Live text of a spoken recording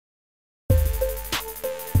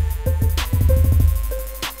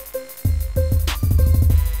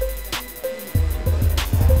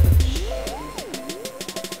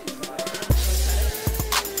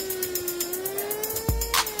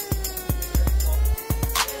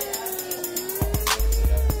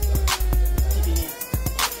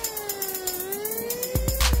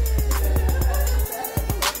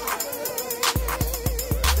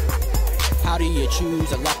do you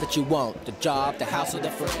choose a life that you want? The job, the house, or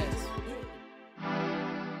the friends?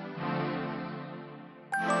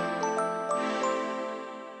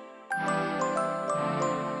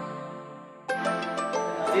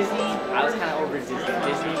 Disney, I was kind of over Disney.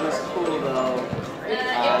 Disney was cool though.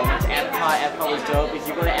 Went to Epcot. Epcot was dope. If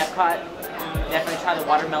you go to Epcot, definitely try the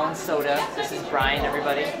watermelon soda. This is Brian,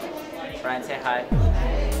 everybody. Brian, say hi.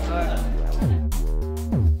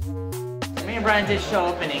 Me and Brian did show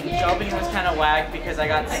opening. Show opening was kind of whack because I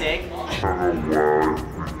got sick.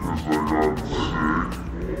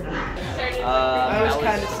 I was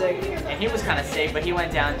kind of sick. And he was kind of sick, but he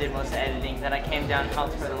went down and did most of the editing. Then I came down and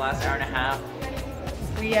helped for the last hour and a half.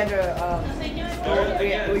 We had to,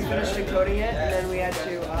 we finished decoding it, and then we had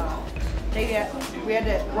to take it. We had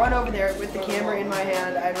to run over there with the camera in my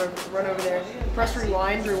hand. I had to run over there, press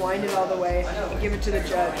rewind it all the way, and give it to the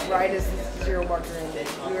judge right as the 0 marker ended.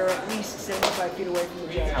 We were at least 75 feet away from the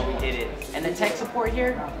judge. That's how we did it. And the tech support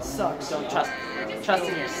here sucks. Don't trust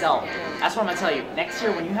in yourself. That's what I'm gonna tell you. Next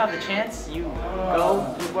year, when you have the chance, you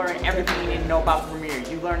go. You learn everything you need to know about Premiere.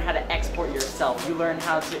 You learn how to export yourself. You learn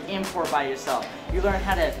how to import by yourself. You learn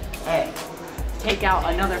how to take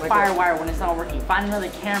out another FireWire when it's not working. Find another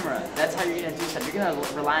camera. That's how you're gonna do stuff. You're gonna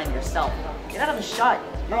rely on yourself. Get out of the shot.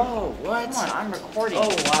 Oh, what? Come on, I'm recording. Oh,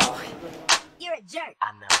 wow. You're a jerk.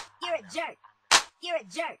 I know. You're a jerk. You're a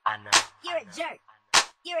jerk. I know. You're a jerk.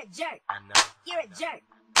 You're a jerk. I know. You're a jerk.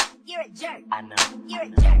 You're a jerk. I know. You're a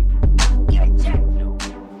jerk. You're a jerk.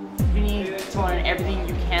 You need to learn everything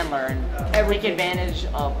you can learn. Take advantage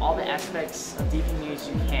of all the aspects of DPNews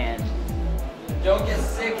you can. Don't get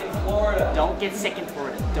sick in Florida. Don't get sick in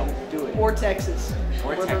Florida. Don't do it. Or Texas.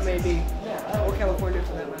 Or whatever it may Texas. be. Yeah, or California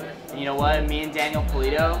for that matter. And you know what? Me and Daniel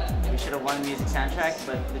Polito, we should have won the music soundtrack,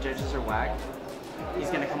 but the judges are whack. He's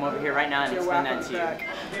gonna come over here right now and explain that to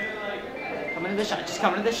you. Come into the shot. Just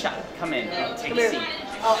come into the shot. Come in. Take a seat.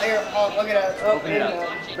 I'll look it up. Open it up.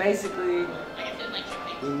 Basically,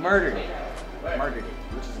 we murdered it. Murdered it,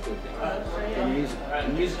 which is a good thing.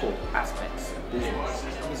 The musical aspects of business,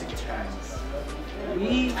 music terms.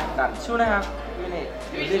 We got a 2.5 minute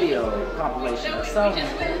video compilation of some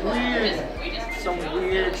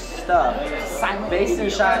weird stuff. Based in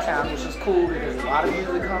Chi-Town, which is cool because a lot of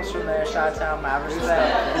music comes from there. Chi-Town, Mavericks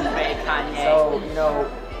stuff. Kanye. So, you know,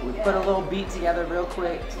 we put a little beat together real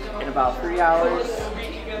quick in about 3 hours.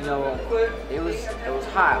 You know, it was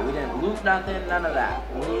hot. We didn't loop nothing, none of that.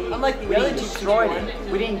 Unlike the other two destroyed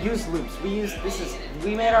it. We didn't use loops.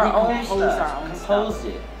 We made our own stuff. Composed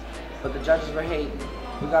it. But the judges were hating.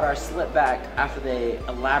 We got our slip back after they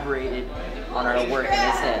elaborated on our work in his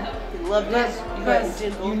head. They loved it. You guys,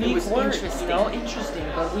 unique was work, interesting. you know, interesting.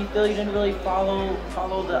 But we feel you didn't really follow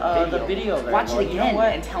the video very Watch well. it again You know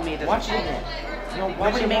what? and tell me it doesn't. Watch it again. You know, watch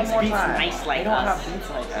Nobody it makes one more beats time. nice like They don't us. have beats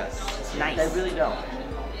like us. It's nice. They really don't.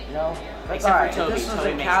 You know? That's Except for alright. If Toby. this was Toby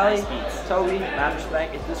in makes Cali, nice beats. Toby, mad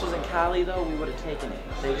respect. If this was in Cali though, we would have taken it.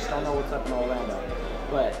 They just don't know what's up in Orlando.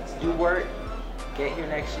 But do work, get here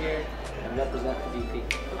next year, and represent for DP.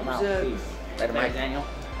 I'm out. Peace. Later, Mike. Daniel.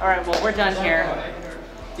 All right, well, we're done here.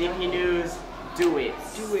 DP News, do it.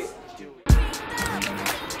 Do it. Do it.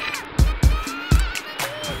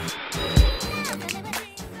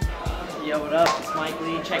 Yo, what up? It's Mike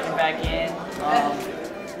Lee checking back in.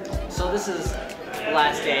 So this is the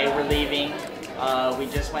last day. We're leaving. We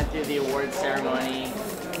just went through the awards ceremony.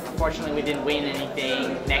 Unfortunately, we didn't win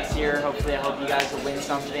anything. Next year, hopefully, I hope you guys will win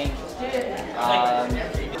something.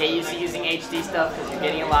 Get used to using HD stuff because you're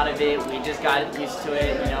getting a lot of it. We just got used to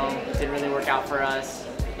it. You know, it didn't really work out for us.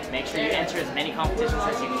 Make sure you enter as many competitions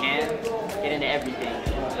as you can. Get into everything.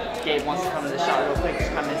 Gabe wants to come to the shot real quick.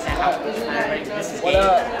 Just come in and say hi. This is Gabe.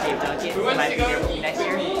 Gabe Duncan. He might be there with you next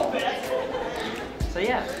year. So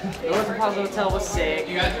yeah, the Northern Plaza Hotel was sick.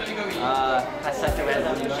 I sucked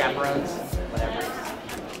at losing chaperones. Whatever.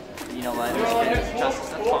 You know what? It was good. Justice,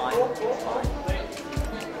 that's fine.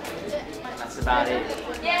 That's about it.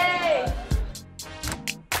 Yay!